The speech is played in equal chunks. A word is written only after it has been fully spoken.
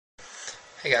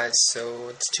Hey guys, so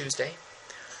it's Tuesday.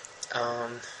 Not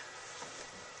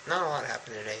a lot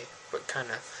happened today, but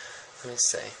kinda, let me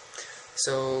say.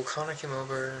 So Connor came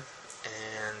over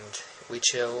and we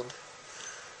chilled.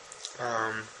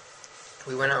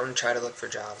 We went out and tried to look for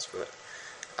jobs, but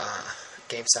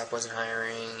GameStop wasn't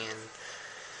hiring and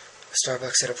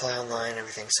Starbucks said apply online and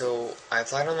everything. So I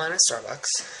applied online at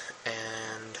Starbucks,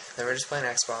 and then we were just playing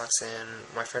Xbox, and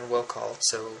my friend Will called,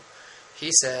 so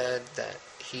he said that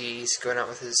he's going out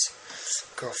with his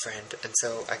girlfriend, and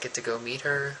so I get to go meet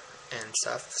her and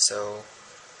stuff. So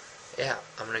yeah,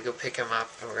 I'm gonna go pick him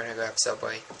up, and we're gonna go have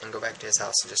Subway and go back to his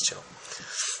house and just chill.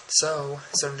 So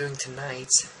what I'm doing tonight,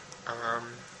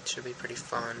 should be pretty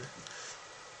fun.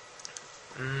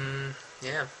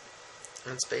 Yeah,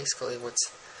 that's basically what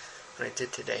I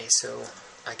did today. So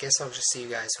I guess I'll just see you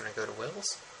guys when I go to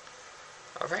Will's.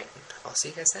 Alright, I'll see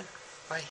you guys then.